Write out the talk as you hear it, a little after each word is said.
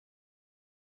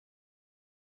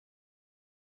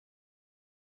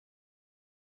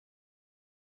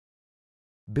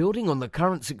Building on the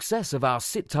current success of our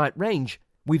Sit-Tight range,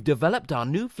 we've developed our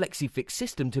new FlexiFix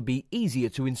system to be easier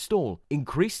to install,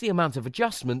 increase the amount of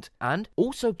adjustment, and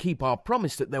also keep our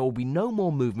promise that there will be no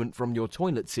more movement from your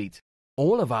toilet seat.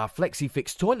 All of our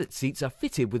FlexiFix toilet seats are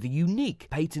fitted with a unique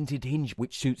patented hinge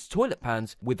which suits toilet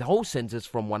pans with hole centers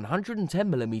from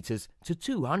 110mm to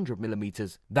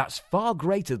 200mm. That's far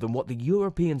greater than what the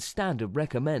European standard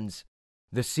recommends.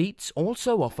 The seats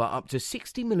also offer up to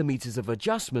 60mm of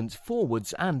adjustment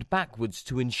forwards and backwards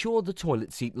to ensure the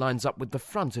toilet seat lines up with the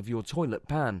front of your toilet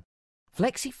pan.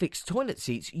 FlexiFix toilet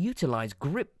seats utilize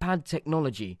grip pad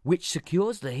technology, which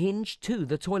secures the hinge to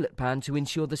the toilet pan to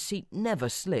ensure the seat never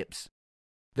slips.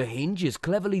 The hinge is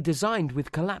cleverly designed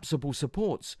with collapsible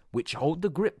supports, which hold the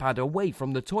grip pad away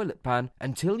from the toilet pan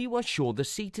until you are sure the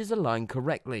seat is aligned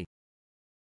correctly.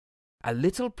 A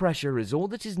little pressure is all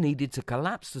that is needed to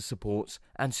collapse the supports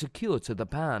and secure to the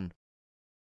pan.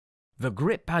 The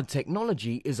grip pad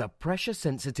technology is a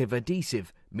pressure-sensitive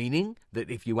adhesive, meaning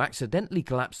that if you accidentally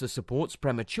collapse the supports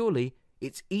prematurely,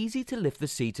 it's easy to lift the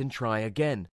seat and try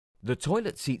again. The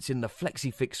toilet seats in the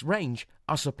FlexiFix range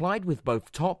are supplied with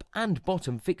both top and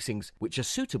bottom fixings, which are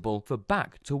suitable for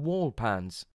back-to-wall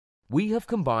pans. We have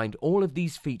combined all of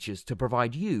these features to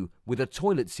provide you with a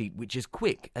toilet seat which is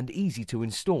quick and easy to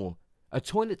install, a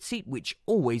toilet seat which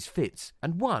always fits,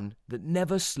 and one that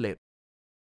never slips.